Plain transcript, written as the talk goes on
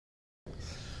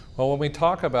Well, when we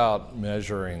talk about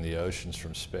measuring the oceans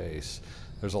from space,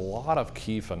 there's a lot of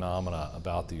key phenomena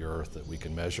about the Earth that we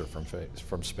can measure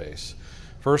from space.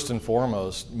 First and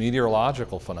foremost,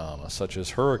 meteorological phenomena such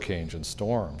as hurricanes and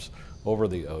storms over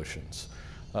the oceans,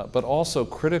 but also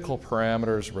critical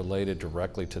parameters related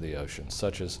directly to the oceans,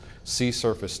 such as sea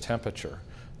surface temperature.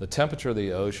 The temperature of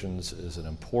the oceans is an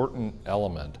important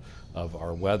element of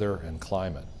our weather and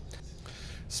climate.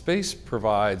 Space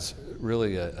provides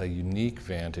really a unique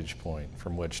vantage point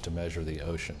from which to measure the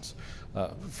oceans.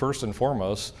 First and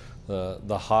foremost,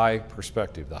 the high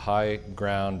perspective, the high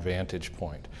ground vantage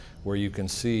point, where you can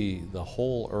see the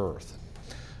whole Earth.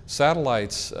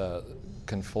 Satellites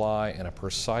can fly in a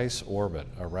precise orbit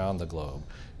around the globe,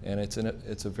 and it's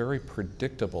a very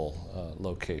predictable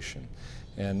location.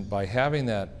 And by having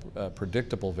that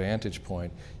predictable vantage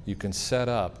point, you can set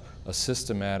up a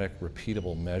systematic,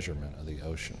 repeatable measurement of the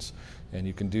oceans. And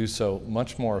you can do so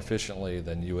much more efficiently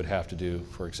than you would have to do,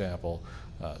 for example,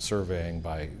 surveying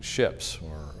by ships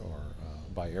or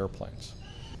by airplanes.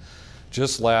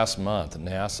 Just last month,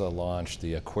 NASA launched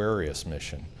the Aquarius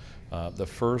mission, the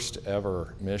first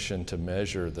ever mission to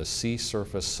measure the sea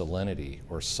surface salinity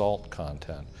or salt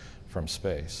content from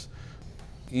space.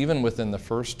 Even within the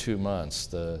first 2 months,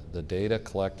 the data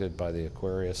collected by the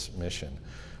Aquarius mission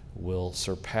will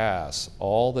surpass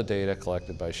all the data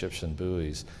collected by ships and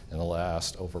buoys in the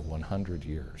last over 100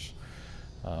 years.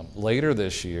 Later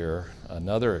this year,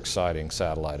 another exciting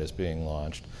satellite is being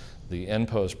launched, the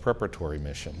NPOS preparatory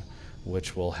mission,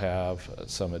 which will have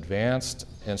some advanced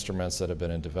instruments that have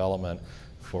been in development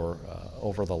for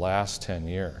over the last 10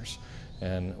 years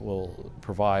and will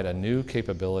provide a new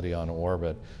capability on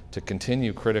orbit to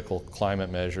continue critical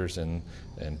climate measures in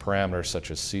parameters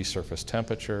such as sea surface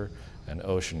temperature and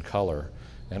ocean color,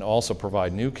 and also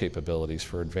provide new capabilities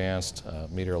for advanced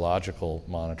meteorological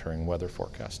monitoring, weather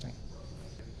forecasting.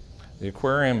 The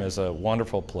aquarium is a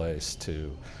wonderful place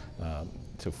to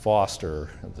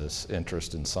foster this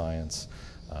interest in science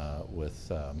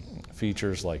with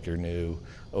features like your new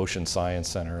Ocean Science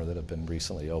Center that have been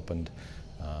recently opened.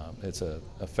 It's a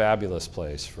fabulous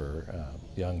place for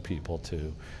young people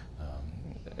to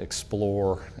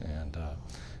explore and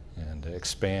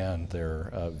expand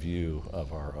their view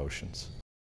of our oceans.